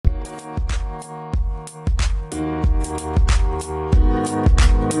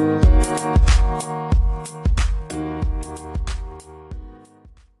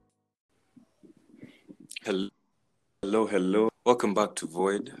Hello, hello. Welcome back to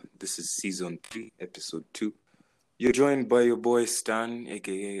Void. This is season 3, episode 2. You're joined by your boy Stan,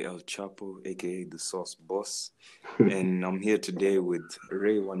 aka El Chapo, aka the Sauce Boss. And I'm here today with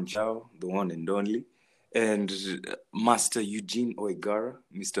Ray Wanjao, the one and only, and Master Eugene Oigara,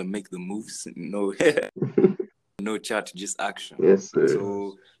 Mr. Make the Moves. No, no chat, just action. Yes, sir.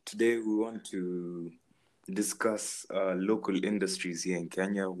 So today we want to discuss local industries here in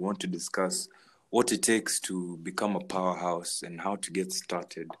Kenya. We want to discuss what it takes to become a powerhouse and how to get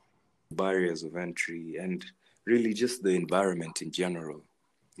started, barriers of entry, and really just the environment in general.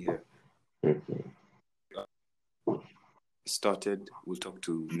 Yeah. Started, we'll talk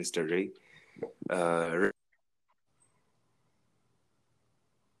to Mr. Ray. Ray.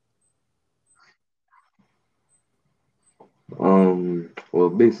 Well,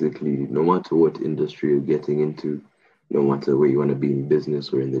 basically, no matter what industry you're getting into, no matter where you want to be in business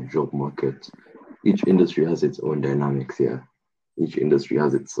or in the job market, each industry has its own dynamics here. Each industry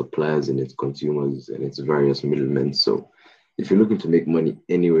has its suppliers and its consumers and its various middlemen. So if you're looking to make money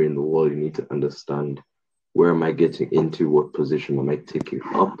anywhere in the world, you need to understand where am I getting into, what position am I taking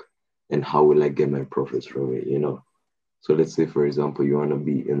up, and how will I get my profits from it, So let's say, for example, you want to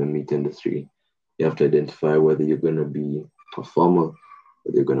be in the meat industry. You have to identify whether you're going to be a farmer,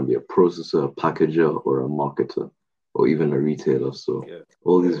 whether you're going to be a processor, a packager, or a marketer, or even a retailer. So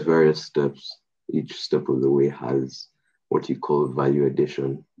all these various steps, each step of the way has what you call value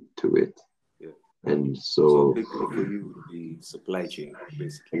addition to it. Yeah. And So big for you would be supply chain,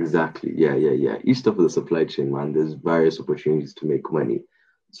 basically. Exactly. Yeah. Each step of the supply chain, man, there's various opportunities to make money.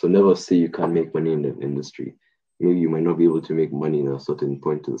 So never say you can't make money in the industry. Maybe you might not be able to make money in a certain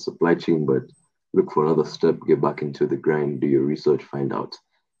point to the supply chain, but look for another step, get back into the grind, do your research, find out.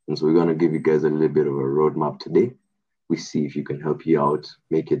 And so we're going to give you guys a little bit of a roadmap today. We see if you can help you out,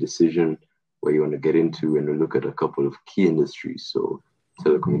 make a decision where you want to get into, and we look at a couple of key industries. So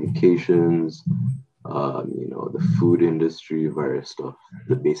telecommunications, the food industry, various stuff,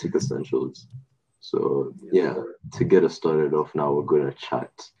 the basic essentials. So to get us started off now, we're going to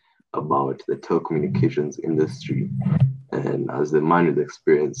chat about the telecommunications industry. And as the man with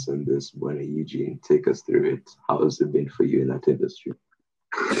experience in this, Bwana Eugene, take us through it. How has it been for you in that industry?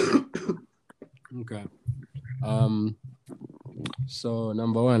 Okay. So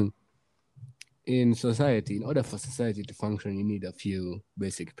number one, in society, in order for society to function, you need a few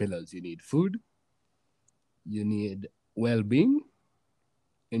basic pillars. You need food, you need well-being,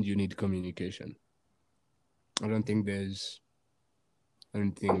 and you need communication. I don't think there's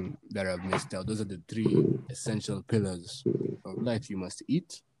anything that I've missed out. Those are the three essential pillars of life. You must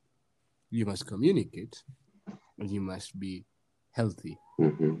eat, you must communicate, and you must be healthy.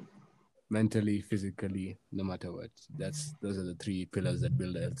 Mentally, physically, no matter what. Those are the three pillars that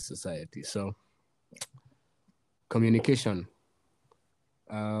build a society. So, communication.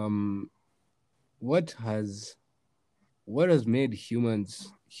 What has made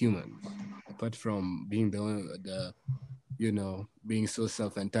humans humans, apart from being the being so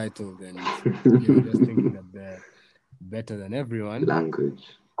self-entitled and just thinking that they're better than everyone? Language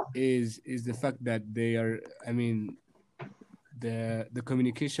is the fact that they are. I mean, the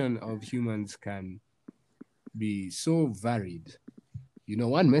communication of humans can be so varied.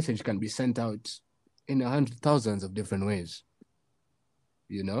 One message can be sent out in 100,000 of different ways.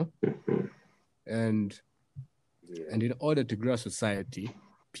 And in order to grow society,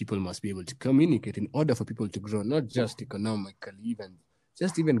 people must be able to communicate. In order for people to grow, not just economically,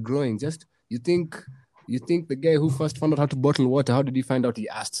 even growing. Just you think the guy who first found out how to bottle water, how did he find out? He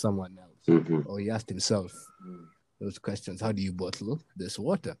asked someone else, or he asked himself those questions. How do you bottle this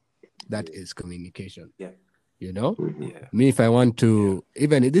water? That is communication. Me, if I want to,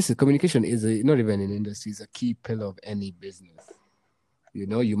 even this communication is not even in industry, it's a key pillar of any business.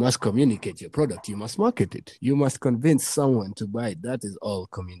 You must communicate your product, you must market it, you must convince someone to buy it. That is all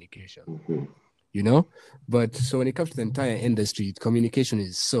communication. But so when it comes to the entire industry, communication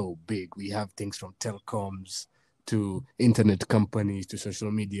is so big. We have things from telecoms to internet companies to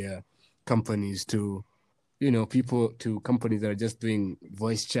social media companies to people, to companies that are just doing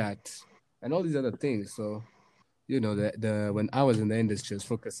voice chat and all these other things. So, when I was in the industry, I was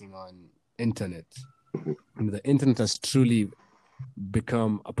focusing on internet. The internet has truly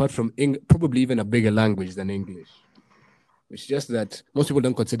become, apart from probably even a bigger language than English. It's just that most people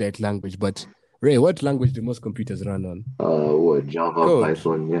don't consider it language. But Ray, what language do most computers run on? Java, code.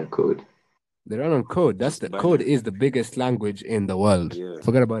 Python, code. They run on code. Code is the biggest language in the world.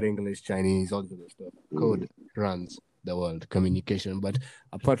 Forget about English, Chinese, all this other stuff. Code runs the world, communication. But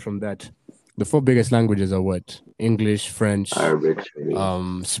apart from that, the four biggest languages are what? English, French, Arabic,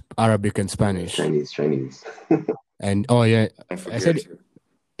 Chinese. Arabic and Spanish. Chinese. And oh yeah, Don't I forget. said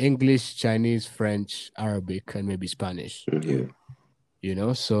English, Chinese, French, Arabic, and maybe Spanish. Yeah. You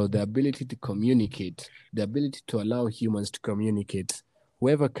know, so the ability to communicate, the ability to allow humans to communicate,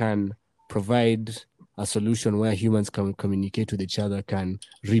 whoever can provide a solution where humans can communicate with each other can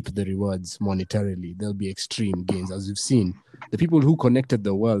reap the rewards monetarily. There'll be extreme gains, as you've seen. The people who connected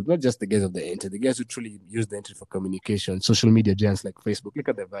the world, not just the guys of the internet, the guys who truly use the internet for communication, social media giants like Facebook, look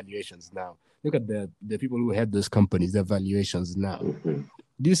at their valuations now. Look at the people who head those companies, their valuations now. Mhm.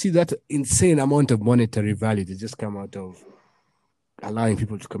 Do you see that insane amount of monetary value that just come out of allowing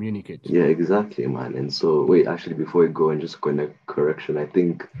people to communicate? Yeah, exactly, man. And so, wait, actually, before we go and just connect correction, I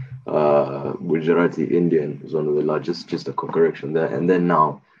think Gujarati Indian is one of the largest, just a correction there. And then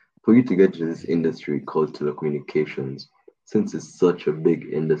now, for you to get to this industry called telecommunications, since it's such a big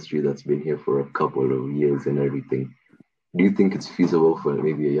industry that's been here for a couple of years and everything, do you think it's feasible for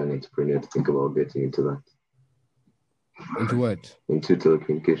maybe a young entrepreneur to think about getting into that, Into what? into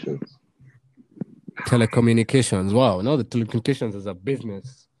telecommunications? Telecommunications. Wow. Now the telecommunications as a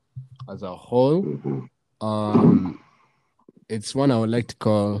business, as a whole, Mhm. it's one I would like to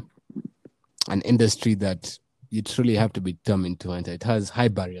call an industry that you truly have to be determined to enter. It has high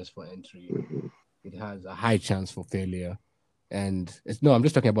barriers for entry. Mhm. It has a high chance for failure. And I'm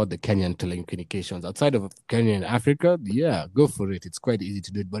just talking about the Kenyan telecommunications. Outside of Kenya and Africa, yeah, go for it. It's quite easy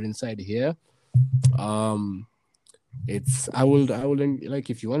to do it. But inside here, I would like,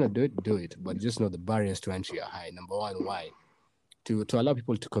 if you want to do it, but just know the barriers to entry are high. Number one, why? To allow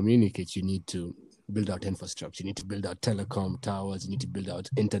people to communicate, you need to build out infrastructure. You need to build out telecom towers. You need to build out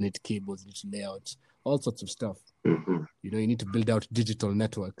internet cables. You need to lay out all sorts of stuff. Mhm. You know, you need to build out digital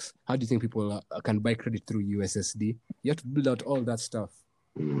networks. How do you think people can buy credit through USSD? You have to build out all that stuff,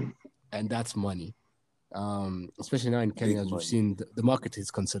 Mhm. and that's money. Especially now in Kenya, Big as we've money. seen, the market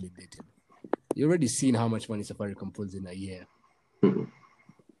is consolidated. You're already seeing how much money Safaricom pulls in a year. Mhm.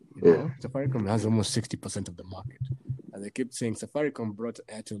 You know, Safaricom has almost 60% of the market. And they keep saying Safaricom brought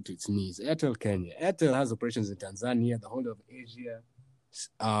Airtel to its knees. Airtel Kenya. Airtel has operations in Tanzania, the whole of Asia,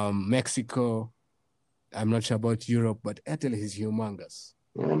 Mexico. I'm not sure about Europe, but Airtel is humongous.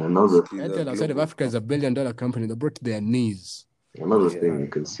 And another Basically, the Airtel outside of global Africa is $1 billion company. They brought to their knees. Another Yeah. thing you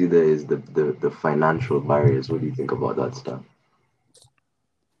consider is the financial barriers. What do you think about that stuff?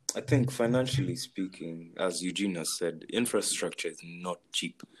 I think financially speaking, as Eugene has said, infrastructure is not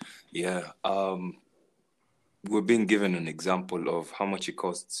cheap. Yeah. We're being given an example of how much it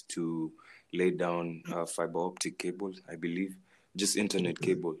costs to lay down fiber optic cable, I believe. Just internet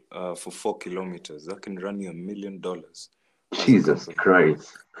cable for 4 kilometers. That can run you $1 million as a Jesus company.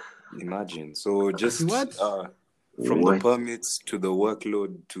 Christ. Imagine. So just What? from the What? permits to the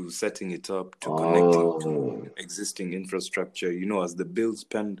workload to setting it up to connecting Oh, to existing infrastructure, you know, as the bills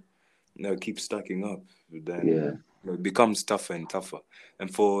spend keep stacking up, then yeah. it becomes tougher and tougher.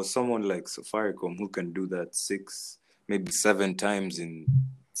 And for someone like Safaricom who can do that 6, maybe 7 times in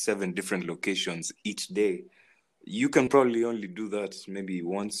 7 different locations each day, you can probably only do that maybe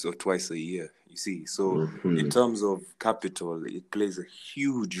once or twice a year, you see. So in Mhm. terms of capital, it plays a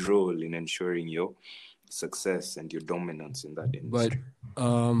huge role in ensuring your success and your dominance in that But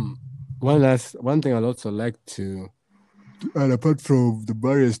industry. one thing I'd also like to add, apart from the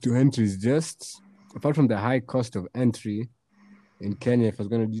barriers to entry, is just apart from the high cost of entry in Kenya, if I was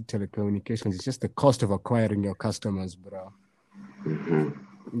going to do telecommunications, it's just the cost of acquiring your customers, bro. Mhm.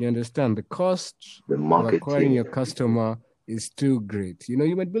 You understand? The cost The of acquiring marketing. your customer is too great. You know,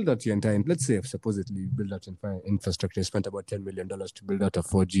 you might build out your entire, let's say, if supposedly you build out entire infrastructure, you spent about $10 million to build out a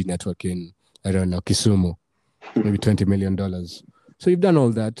 4G network in, I don't know, Kisumu, maybe $20 million. So you've done all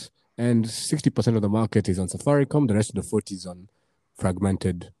that, and 60% of the market is on Safaricom, the rest of the 40 is on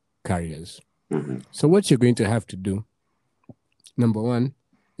fragmented carriers. Mhm. So what you're going to have to do, number one,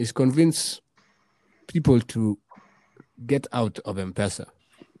 is convince people to get out of M-Pesa.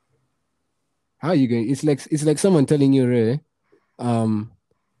 How are you going? It's like someone telling you, Ray,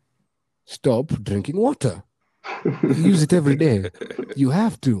 stop drinking water. You use it every day. You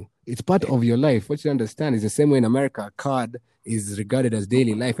have to. It's part of your life. What you understand is the same way in America, a card is regarded as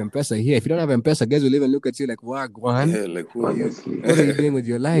daily life. M-Pesa here. If you don't have M-Pesa, guys will even look at you like, wagwan. Yeah, like who are you? Honestly. What are you doing with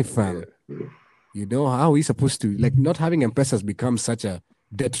your life, fam? Yeah. You know, how are we supposed to? Like, not having M-Pesa has become such a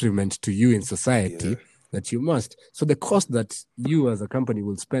detriment to you in society Yeah. that you must. So the cost that you as a company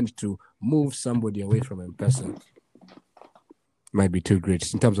will spend to move somebody away from M-Pesa might be too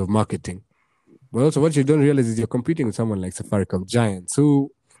great in terms of marketing. But also, what you don't realize is you're competing with someone like Safaricom giants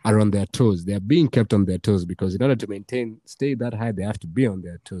who are on their toes. They are being kept on their toes because in order to stay that high, they have to be on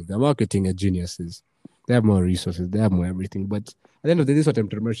their toes. Their marketing are geniuses. They have more resources. They have more everything. But at the end of the day, this is what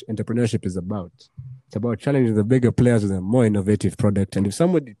entrepreneurship is about. It's about challenging the bigger players with a more innovative product. And if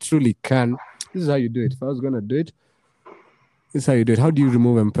somebody truly can, this is how you do it. If I was going to do it, this is how you do it. How do you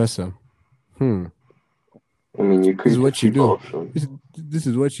remove M-Pesa? I mean, you This create is what you do. option. This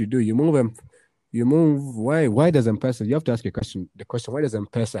is what you do. You move them. You move. Why does M-Pesa? You have to ask your question. The question: why does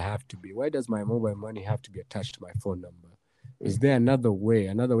M-Pesa have to be? Why does my mobile money have to be attached to my phone number? Is there another way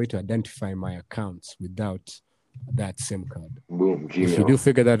to identify my accounts without that SIM card? Boom, If you Gmail. do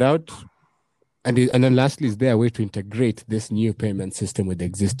figure that out, and then lastly, is there a way to integrate this new payment system with the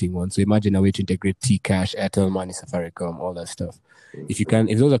existing one? So imagine a way to integrate T-Cash, Airtel Money, Safaricom, all that stuff. If you can,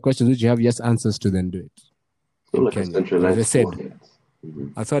 if those are questions which you have yes answers to, then do it. So In like a Kenya. centralized As I said, wallet.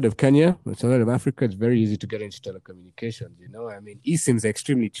 outside of Kenya, outside of Africa, it's very easy to get into telecommunications. You know, I mean, eSIMs are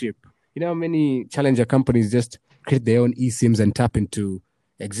extremely cheap. You know how many challenger companies just create their own eSIMs and tap into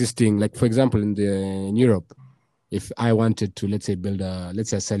existing, like for example, in Europe, if I wanted to, let's say, build a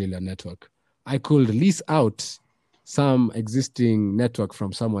cellular network, I could lease out some existing network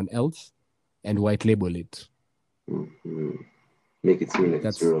from someone else and white label it. Make it seem like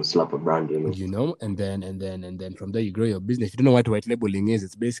it's your own, slap a brand in it. You know, and then from there you grow your business. If you don't know what white labeling is,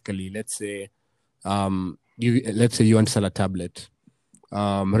 it's basically, let's say you want to sell a tablet.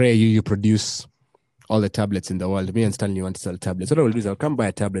 Ray, you produce all the tablets in the world. Me and Stanley want to sell tablets. What I will do is I'll come buy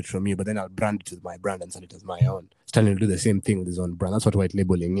a tablet from you, but then I'll brand it with my brand and sell it as my own. Stanley will do the same thing with his own brand. That's what white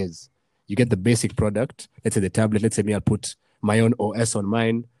labeling is. You get the basic product. Let's say the tablet. Let's say me, I'll put my own OS on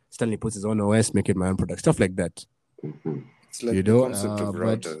mine. Stanley puts his own OS, make it my own product. Stuff like that. It's like You the know, concept of but-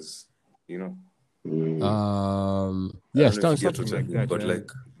 routers, you know. Yeah, I don't know if you get something what I like mean, that. but yeah. like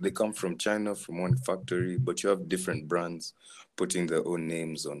they come from China, from one factory, but you have different brands putting their own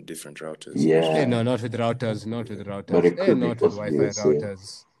names on different routers. Yeah. No, not with routers. Not with routers. But it could be Not with possibly Wi-Fi the same.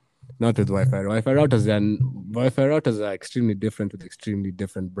 routers. Not with Wi-Fi. Wi-Fi routers are extremely different with extremely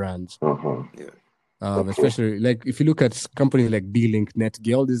different brands. Okay. Especially like if you look at companies like D-Link,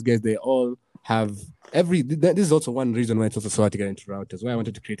 Netgear, all these guys, they all have this is also one reason why it's also so hard to get into routers. Why I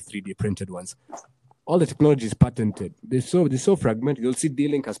wanted to create 3D printed ones. All the technology is patented. They're so fragmented. You'll see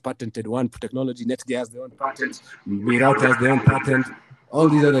D-Link has patented one technology, Netgear has their own patent, Router has their own patent. All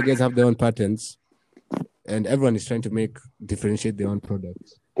these other guys have their own patents, and everyone is trying to differentiate their own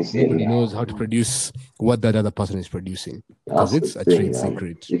products. Nobody knows how to produce what that other person is producing because That's it's the a thing, trade man.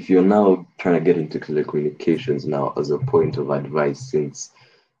 secret. If you're now trying to get into telecommunications now as a point of advice, since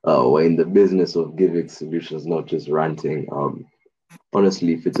we're in the business of giving solutions, not just ranting,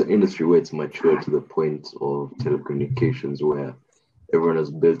 honestly, if it's an industry where it's mature to the point of telecommunications where everyone has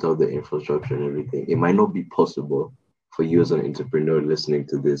built out the infrastructure and everything, it might not be possible for you as an entrepreneur listening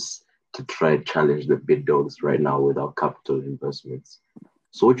to this to try and challenge the big dogs right now without capital investments.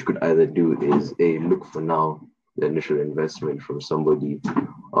 So what you could either do is look for now the initial investment from somebody,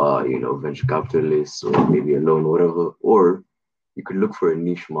 venture capitalists or maybe a loan, whatever, or you could look for a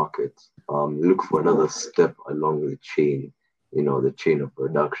niche market, look for another step along the chain, the chain of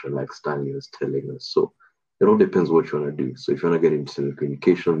production, like Stanley was telling us. So it all depends what you want to do. So if you want to get into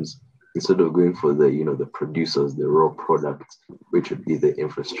telecommunications, instead of going for the producers, the raw products, which would be the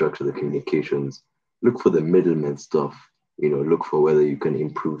infrastructure, the communications, look for the middleman stuff. Look for whether you can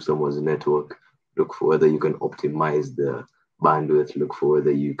improve someone's network, look for whether you can optimize the bandwidth, look for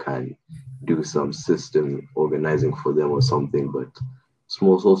whether you can do some system organizing for them or something. But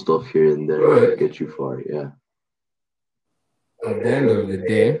small stuff here and there will get you far. Yeah. At the end of the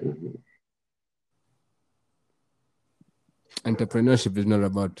day, Mhm. entrepreneurship is not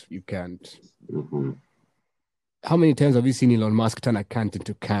about you can't. Mhm. How many times have you seen Elon Musk turn a can't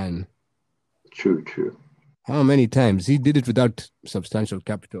into can? True. How many times? He did it without substantial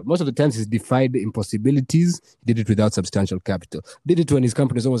capital. Most of the times he's defied impossibilities. He did it without substantial capital. Did it when his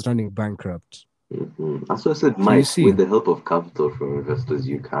company was almost running bankrupt. Mhm. That's what I said, you Mike, see. with the help of capital from investors,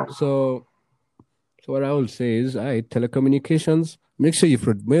 you can. So what I will say is, telecommunications. Make sure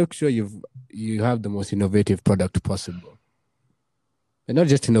you have the most innovative product possible, and not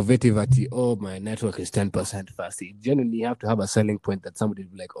just innovative at my network is 10% fast. You genuinely have to have a selling point that somebody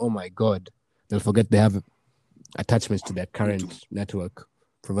will be like, oh my god, they'll forget they have attachments to their current network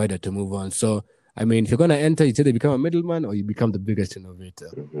provider to move on. So I mean, if you're gonna enter, you either become a middleman or you become the biggest innovator.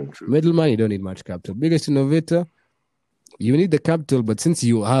 Mhm. Middleman, you don't need much capital. Biggest innovator, you need the capital, but since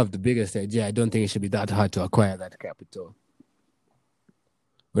you have the biggest idea, I don't think it should be that hard to acquire that capital.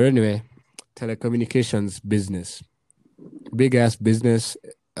 But anyway, telecommunications business, big ass business.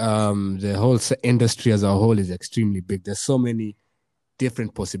 The whole industry as a whole is extremely big. There's so many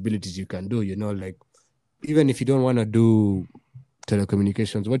different possibilities you can do. Like even if you don't want to do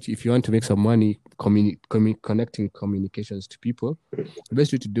telecommunications. What if you want to make some money connecting communications to people? The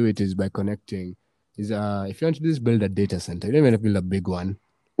best way to do it is by connecting. If you want to do this, build a data center. You don't even have to build a big one.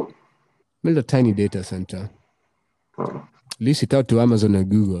 Build a tiny data center. Lease it out to Amazon or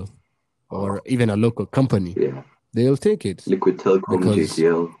Google, or even a local company. Yeah. They'll take it. Liquid Telecom, Because-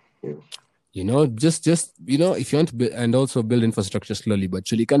 JTL. Yeah. You know, just if you want to build and also build infrastructure slowly, but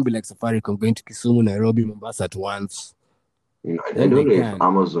surely you can't be like Safaricom going to Kisumu, Nairobi, Mombasa at once. You know, I Then don't they know if can.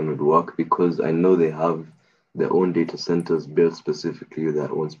 Amazon would work because I know they have their own data centers built specifically with their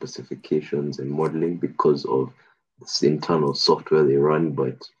own specifications and modeling because of this internal software they run,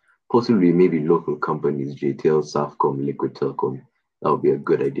 but possibly maybe local companies, JTL, Safcom, Liquid Telecom, that would be a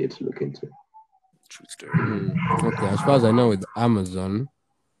good idea to look into. True story. Okay, as far as I know with Amazon,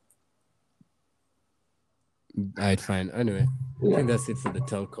 I'd fine. Anyway, I Yeah. think that's it for the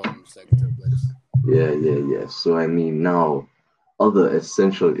telecom sector. But Yeah. So I mean now other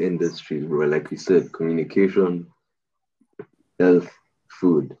essential industries were like we said, communication, health,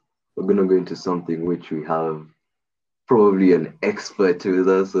 food. We're gonna go into something which we have probably an expert with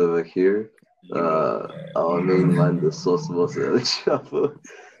us over here. Our main man, the sauce boss El Chapo.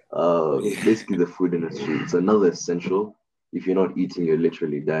 Basically the food industry. It's another essential. If you're not eating, you're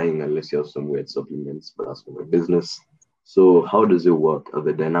literally dying unless you have some weird supplements, but that's not my business. So how does it work? Are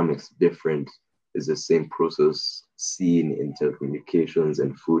the dynamics different? Is the same process seen in telecommunications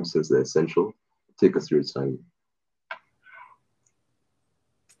and food since they're essential? Take us through it, Simon.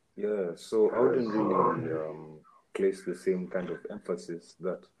 Yeah, so I wouldn't really place the same kind of emphasis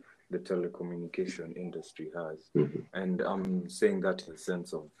that the telecommunication industry has. Mhm. And I'm saying that in the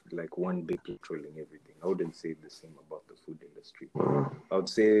sense of like one big controlling everything. I wouldn't say the same about the food industry. I would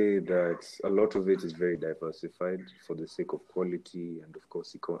say that a lot of it is very diversified for the sake of quality and, of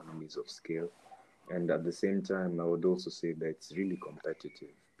course, economies of scale. And at the same time, I would also say that it's really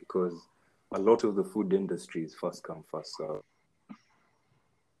competitive because a lot of the food industry is first come, first serve.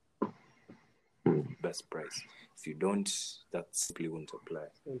 Best price. If you don't, that simply won't apply.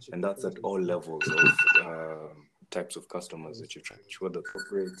 And that's at all levels of types of customers that you try, whether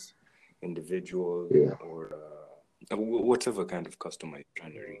corporate, individual, Yeah. or whatever kind of customer you're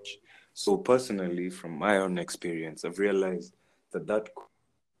trying to reach. So personally, from my own experience, I've realized that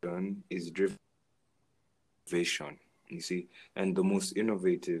question is driven by innovation, you see, and the most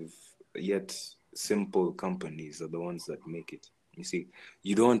innovative yet simple companies are the ones that make it. You see,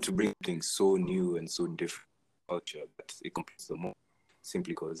 you don't want to bring things so new and so different culture that it competes the most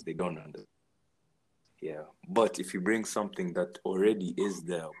simply because they don't understand. Yeah, but if you bring something that already is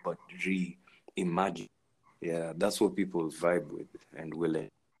there but reimagine, yeah, that's what people vibe with and will.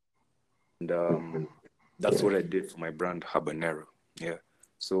 And that's what I did for my brand Habanero. Yeah,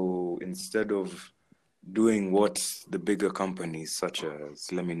 so instead of doing what the bigger companies, such as,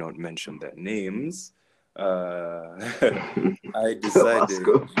 let me not mention their names, I decided,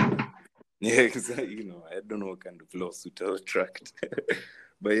 yeah, exactly, you know, I don't know what kind of lawsuit I'll attract.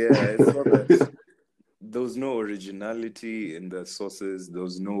 But yeah, I saw that there was no originality in the sauces. There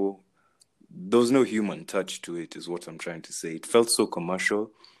was no human touch to it, is what I'm trying to say. It felt so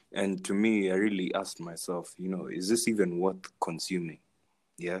commercial. And to me, I really asked myself, you know, is this even worth consuming?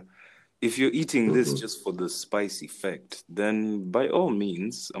 Yeah. If you're eating this just for the spice effect, then by all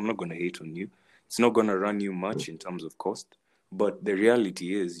means, I'm not going to hate on you. It's not going to run you much in terms of cost. But the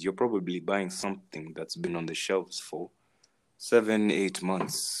reality is, you're probably buying something that's been on the shelves for 7-8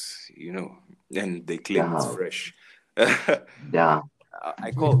 months, you know, and they claim it's fresh. Yeah.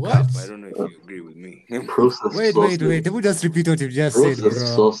 I call what? cap. I don't know if you agree with me. Processed wait. sauces. Let me just repeat what you just said, Processed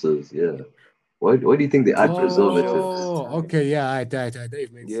bro. sauces, yeah. Why do you think they add preservatives? Oh, okay, yeah, I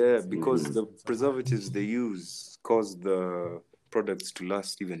it makes Yeah, sense. because the preservatives they use cause the products to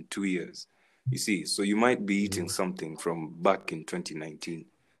last even 2 years. You see, so you might be eating something from back in 2019.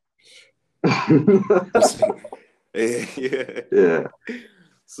 Yeah. Yeah.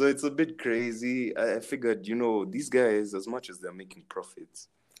 So it's a bit crazy. I figured, you know, these guys, as much as they're making profits,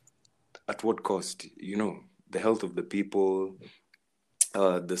 at what cost? You know, the health of the people,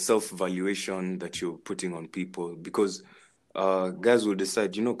 the self-valuation that you're putting on people. Because guys will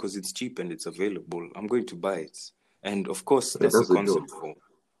decide, you know, because it's cheap and it's available, I'm going to buy it. And of course, Yeah, that's that's a a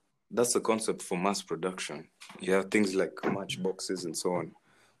concept joke. for mass production. Yeah, things like matchboxes and so on.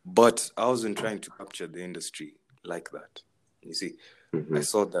 But I wasn't trying to capture the industry like that. You see, I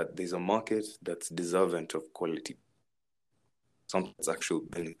saw that there's a market that's deserving of quality, something that's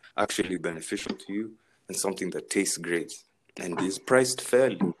actually beneficial to you, and something that tastes great and is priced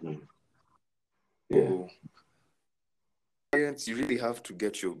fairly. Yeah. So, you really have to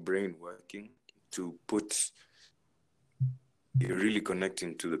get your brain working to put you're really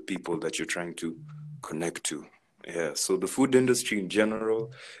connecting to the people that you're trying to connect to. Yeah, so the food industry in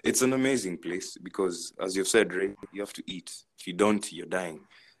general, it's an amazing place because, as you've said, Ray, you have to eat. If you don't, you're dying.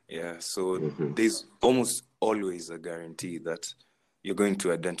 Yeah, so there's almost always a guarantee that you're going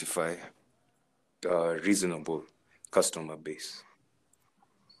to identify a reasonable customer base.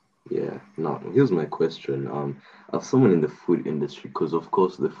 Yeah. Now, here's my question. As someone in the food industry, because of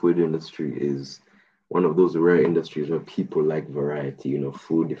course the food industry is one of those rare industries where people like variety,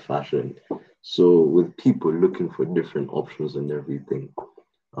 food, fashion. So with people looking for different options and everything,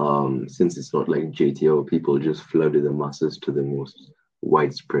 since it's not like JTL, people just flooded the masses to the most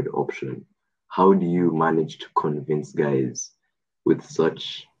widespread option. How do you manage to convince guys with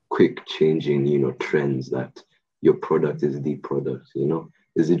such quick changing, trends that your product is the product?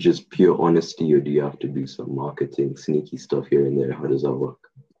 Is it just pure honesty, or do you have to do some marketing, sneaky stuff here and there? How does that work?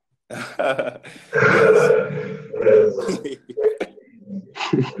 Yes.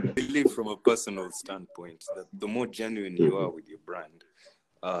 I believe from a personal standpoint that the more genuine you are with your brand,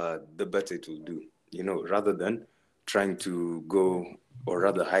 the better it will do, rather than trying to go or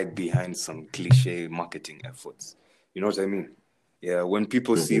rather hide behind some cliche marketing efforts. You know what I mean? Yeah, when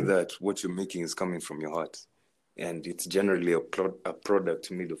people see that what you're making is coming from your heart and it's generally a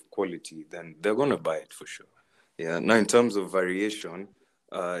product made of quality, then they're going to buy it for sure. Yeah, now in terms of variation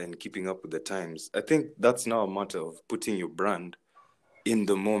and keeping up with the times, I think that's now a matter of putting your brand in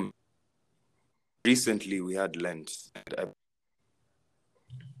the moment. Recently, we had Lent, and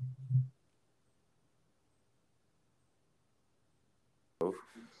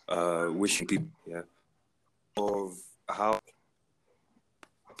wishing people of how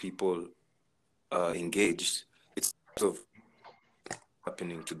people engaged. It's sort of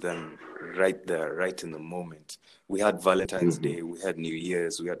happening to them right there, right in the moment. We had Valentine's Day, we had New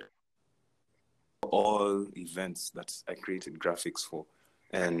Year's, we had all events that I created graphics for.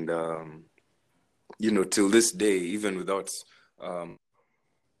 And, till this day, even without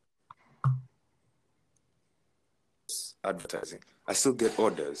advertising, I still get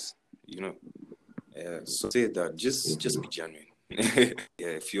orders. So say that just be genuine. Yeah,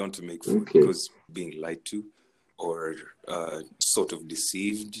 if you want to make food, because being lied to or sort of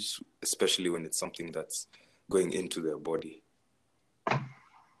deceived, especially when it's something that's going into their body.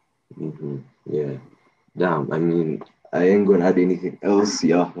 Yeah. Damn, I mean, I ain't gonna add anything else.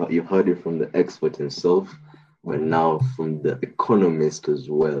 Yeah, you heard it from the expert himself, but now from the economist as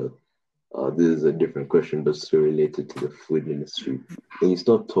well. This is a different question, but still related to the food industry. When you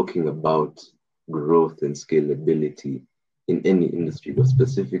start talking about growth and scalability in any industry, but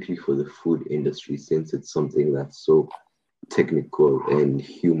specifically for the food industry, since it's something that's so technical and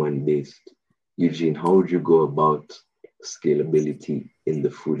human based, Eugene, how would you go about scalability in the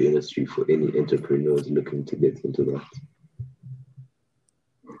food industry for any entrepreneurs looking to get into that?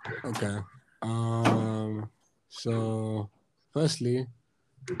 Okay. So firstly,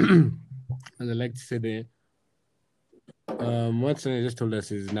 as I like to say there, what Sonny just told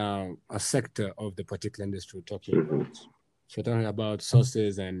us is now a sector of the particular industry we're talking about. So we're talking about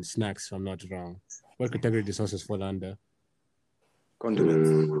sauces and snacks, if I'm not wrong. What category do sauces fall under? Condiments.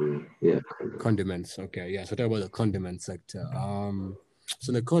 Yeah. Condiments. Okay. Yeah. So talk about the condiment sector.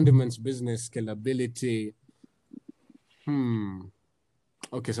 So the condiments business scalability.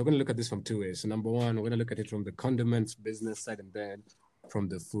 Okay, so we're going to look at this from two ways. So number one, we're going to look at it from the condiments business side and then from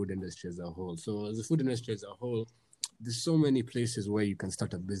the food industry as a whole. So as the food industry as a whole, there's so many places where you can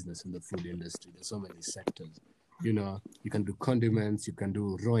start a business in the food industry. There's so many sectors. You can do condiments, you can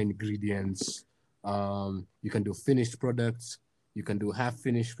do raw ingredients, you can do finished products, you can do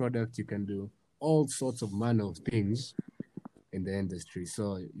half-finished products, you can do all sorts of manner of things in the industry.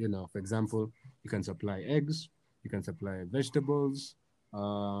 So, for example, you can supply eggs, you can supply vegetables,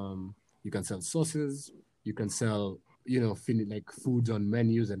 you can sell sauces, you can sell, like foods on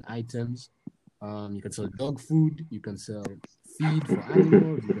menus and items. You can sell dog food, you can sell feed for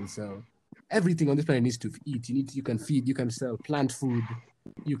animals, you can sell everything on this planet needs to eat. You can feed, you can sell plant food,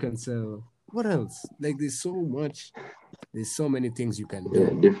 you can sell what else? Like there's so many things you can do.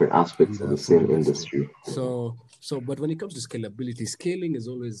 Yeah, different aspects of the same industry. So, but when it comes to scalability, scaling is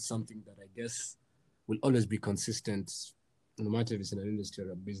always something that I guess will always be consistent, no matter if it's in an industry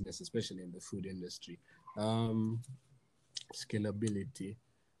or a business, especially in the food industry. Scalability.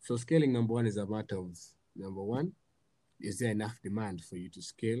 So scaling, number one, is a matter of, number one, is there enough demand for you to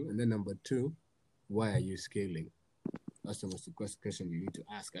scale? And then number two, why are you scaling? That's the most important question you need to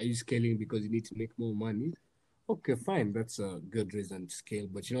ask. Are you scaling because you need to make more money? Okay, fine. That's a good reason to scale.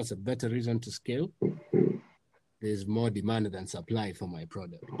 But it's a better reason to scale? There's more demand than supply for my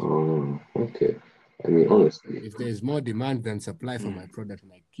product. Oh, okay. I mean, honestly, If there's more demand than supply for my product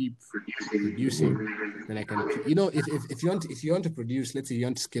and I keep producing, then I can, if you want to produce, let's say you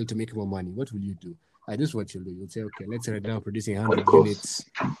want to scale to make more money, what will you do? This is what you'll do. You'll say, okay, let's say right now I'm producing of 100 course,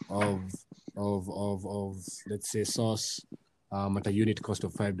 units of let's say sauce at a unit cost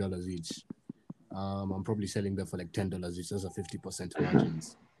of $5 each. I'm probably selling them for like $10 each. Those are 50%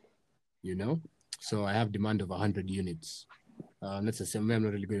 margins, So I have demand of 100 units. Let's assume I'm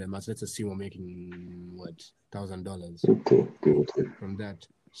not really good at maths. Let's assume we're making what $1,000 okay. from that.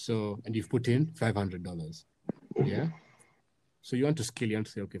 So, and you've put in $500. Yeah. So you want to scale. You want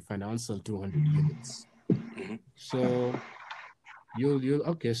to say, okay, fine, I'll sell 200 units. So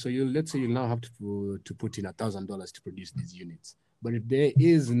let's say you now have to put in $1,000 to produce these units. But if there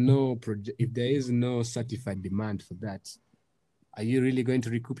is no certified demand for that, are you really going to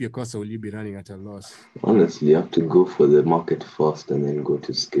recoup your costs, or will you be running at a loss? Honestly, you have to go for the market first and then go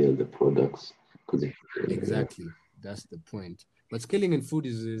to scale the products. Exactly, that's the point. But scaling in food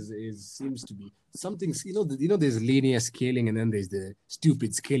seems to be something. There's linear scaling, and then there's the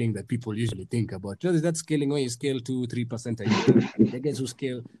stupid scaling that people usually think about. There's that scaling where you scale 2-3% a year. The guys who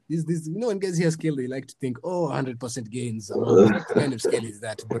scale when guys here scale, they like to think, 100% gains a month. What kind of scale is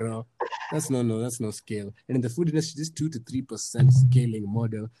that, bro? That's no scale. And in the food industry, this 2 to 3% scaling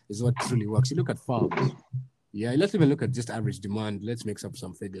model is what truly works. You look at farms. Yeah, let's even look at just average demand. Let's mix up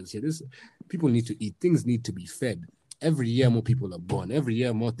some figures here. People need to eat. Things need to be fed. Every year, more people are born. Every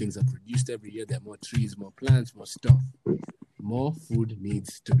year, more things are produced. Every year, there are more trees, more plants, more stuff. More food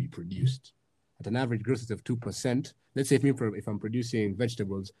needs to be produced. At an average growth rate of 2%, let's say if I'm producing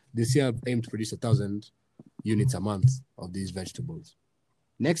vegetables, this year I aim to produce 1,000 units a month of these vegetables.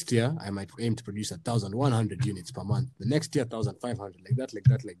 Next year, I might aim to produce 1,100 units per month. The next year, 1,500,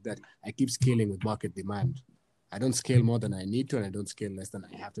 like that. I keep scaling with market demand. I don't scale more than I need to, and I don't scale less than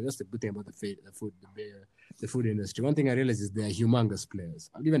I have to. That's the good thing about the food industry. One thing I realize is they're humongous players.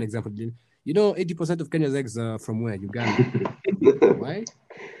 I'll give you an example. 80% of Kenya's eggs are from where? Uganda. Why?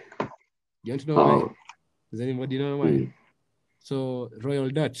 You want to know why? Does anybody know why? So Royal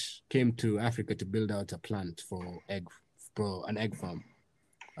Dutch came to Africa to build out a plant for an egg farm.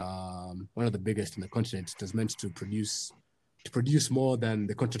 One of the biggest in the continent. It was meant to produce more than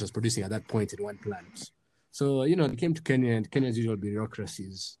the continent was producing at that point in one plant. So, they came to Kenya, and Kenya's usual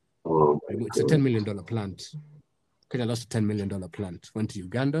bureaucracies. It's a $10 million plant. Kenya lost a $10 million plant. Went to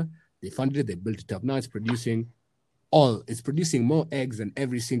Uganda. They funded it. They built it up. Now it's producing more eggs than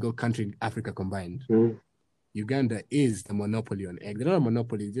every single country in Africa combined. Uganda is the monopoly on eggs. They're not a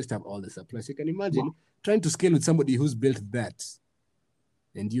monopoly. They just have all the supplies. You can imagine trying to scale with somebody who's built that.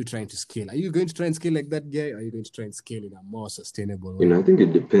 And you trying to scale. Are you going to try and scale like that guy? Or are you going to try and scale in a more sustainable way? I think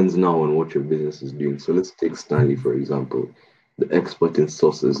it depends now on what your business is doing. So let's take Stanley, for example, the expert in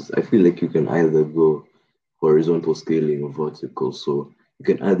sauces. I feel like you can either go horizontal scaling or vertical. So you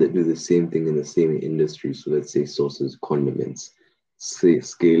can either do the same thing in the same industry. So let's say sauces, condiments, say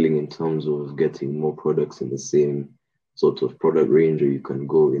scaling in terms of getting more products in the same sort of product range, or you can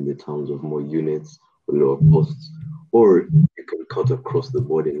go in the terms of more units or lower costs. Or you can cut across the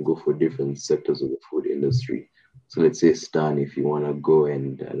board and go for different sectors of the food industry. So let's say, Stan, if you want to go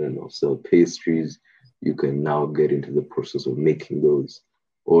and, I don't know, sell pastries, you can now get into the process of making those.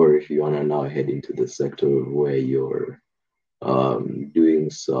 Or if you want to now head into the sector where you're doing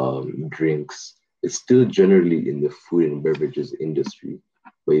some drinks, it's still generally in the food and beverages industry,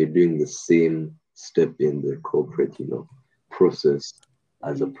 but you're doing the same step in the corporate, process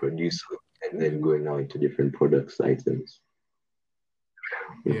as a producer, and then going out into different products, items.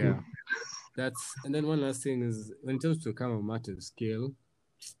 Yeah. And then one last thing is, when it comes to kind of matter scale,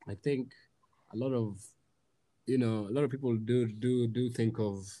 I think a lot of people do think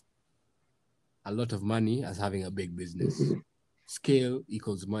of a lot of money as having a big business. Scale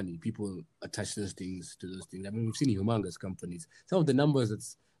equals money. People attach those things to those things. I mean, we've seen humongous companies. Some of the numbers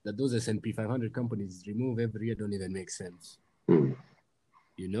that those S&P 500 companies remove every year don't even make sense.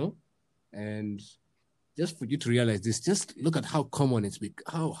 And just for you to realize this, just look at how common it's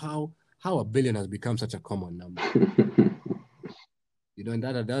become, how a billion has become such a common number. And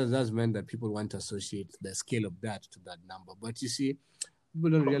that's meant that people want to associate the scale of that to that number. But you see, people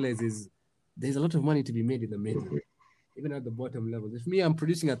don't realize is there's a lot of money to be made in the middle, even at the bottom level. If me, I'm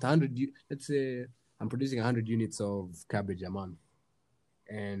producing let's say I'm producing 100 units of cabbage a month,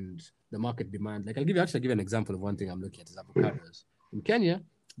 and the market demand, like I'll give you an example of one thing I'm looking at is avocados. In Kenya,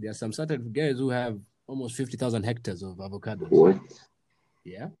 there are some certain guys who have almost 50,000 hectares of avocados. What?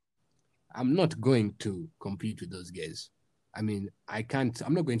 Yeah. I'm not going to compete with those guys. I mean, I'm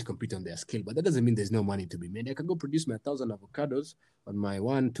not going to compete on their scale, but that doesn't mean there's no money to be made. I can go produce my 1,000 avocados on my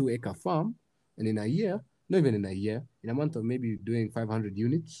 1-2 acre farm And in a year, not even in a year, in a month of maybe doing 500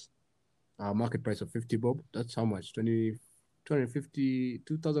 units, market price of 50 bob, that's how much?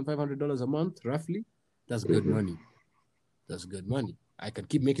 $2,500 a month, roughly. That's good money. That's good money. I can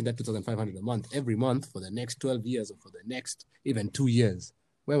keep making that 2,500 a month every month for the next 12 years or for the next even 2 years.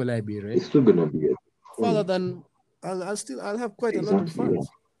 Where will I be, right? It's still gonna be Further than I'll have quite a lot of funds.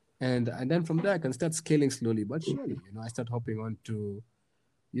 And then from there I can start scaling slowly but surely. I start hopping on to,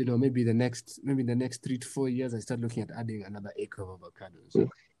 maybe the next 3 to 4 years I start looking at adding another acre of avocados.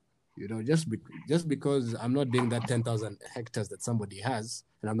 Just because I'm not doing that 10,000 hectares that somebody has,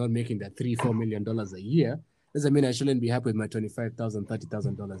 and I'm not making that $3-4 million a year, doesn't mean I shouldn't be happy with my $25,000,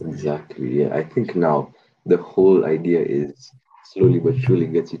 $30,000. Exactly. Yeah. I think now the whole idea is slowly but surely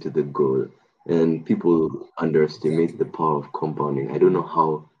gets you to the goal. And people underestimate the power of compounding. I don't know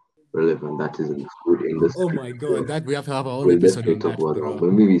how relevant that is in the food industry. Oh my God, that we have to have our own We'll episode definitely on talk that, about bro. that.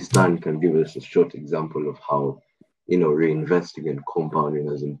 But maybe Stan can give us a short example of how, reinvesting and compounding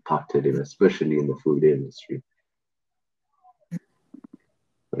has impacted him, especially in the food industry.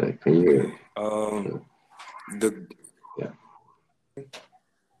 Like, can you?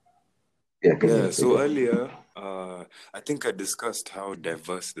 So earlier, I think I discussed how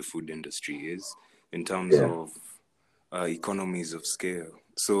diverse the food industry is in terms of economies of scale.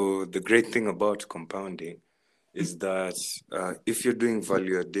 So the great thing about compounding is that if you're doing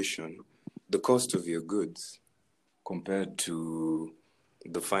value addition, the cost of your goods compared to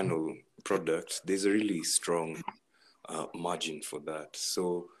the final product, there's a really strong margin for that.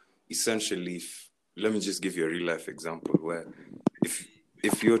 So essentially, let me just give you a real life example where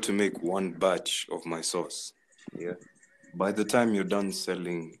if you're to make one batch of my sauce, by the time you're done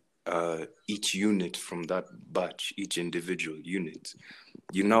selling each unit from that batch, each individual unit,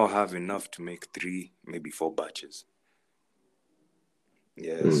 you now have enough to make 3, maybe 4 batches.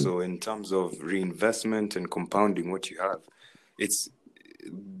 So in terms of reinvestment and compounding what you have, there's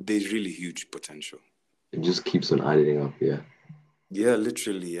really huge potential. It just keeps on adding up, Yeah,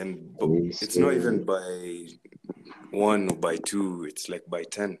 literally. And it's not even by 1 or by 2, it's like by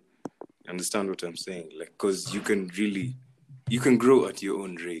 10. Understand what I'm saying? Like, because you can grow at your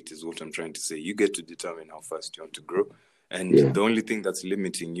own rate is what I'm trying to say. You get to determine how fast you want to grow. And the only thing that's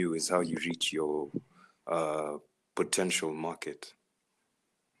limiting you is how you reach your potential market.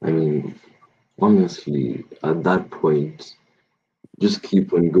 I mean, honestly, at that point, just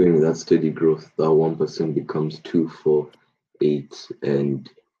keep on going with that steady growth. That 1% becomes 2, 4, 8, and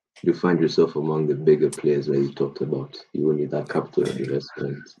you find yourself among the bigger players where you talked about. You will need that capital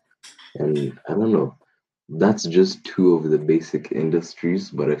investment. And I don't know, that's just 2 of the basic industries,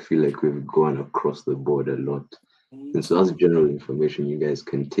 but I feel like we've gone across the board a lot. And so that's general information you guys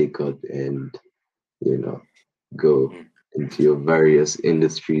can take out and, go into your various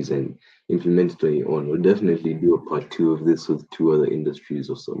industries and implement it on your own. We'll definitely do a part 2 of this with 2 other industries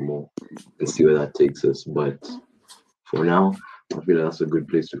or some more and see where that takes us. But for now, I feel like that's a good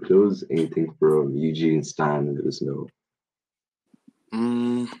place to close. Anything from Eugene, Stan, let us know.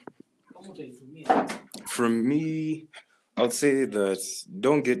 From me, I'd say that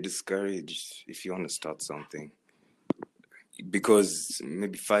don't get discouraged if you want to start something. Because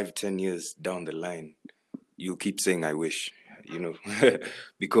maybe 5-10 years down the line, you keep saying, I wish,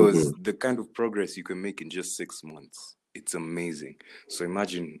 because the kind of progress you can make in just 6 months, it's amazing. So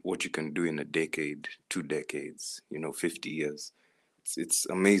imagine what you can do in a decade, 2 decades, 50 years. It's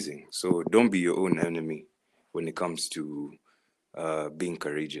amazing. So don't be your own enemy when it comes to being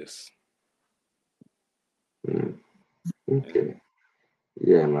courageous. Okay.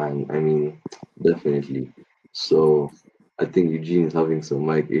 Yeah, man. I mean, definitely. So I think Eugene is having some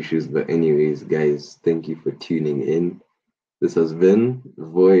mic issues, but anyways, guys, thank you for tuning in. This has been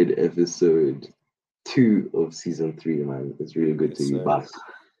Void episode 2 of season 3, man. It's really good to be back.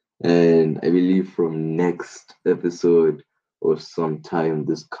 And I believe from next episode or sometime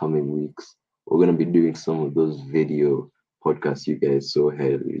this coming weeks, we're gonna be doing some of those video podcasts you guys so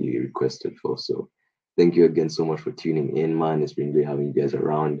heavily requested for. So thank you again so much for tuning in, man. It's been great having you guys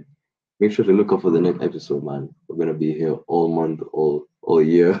around. Make sure to look up for the next episode, man. We're gonna be here all month, all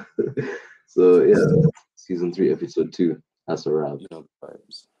year. So yeah, season 3, episode 2. That's a wrap.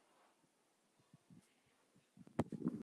 Vibes.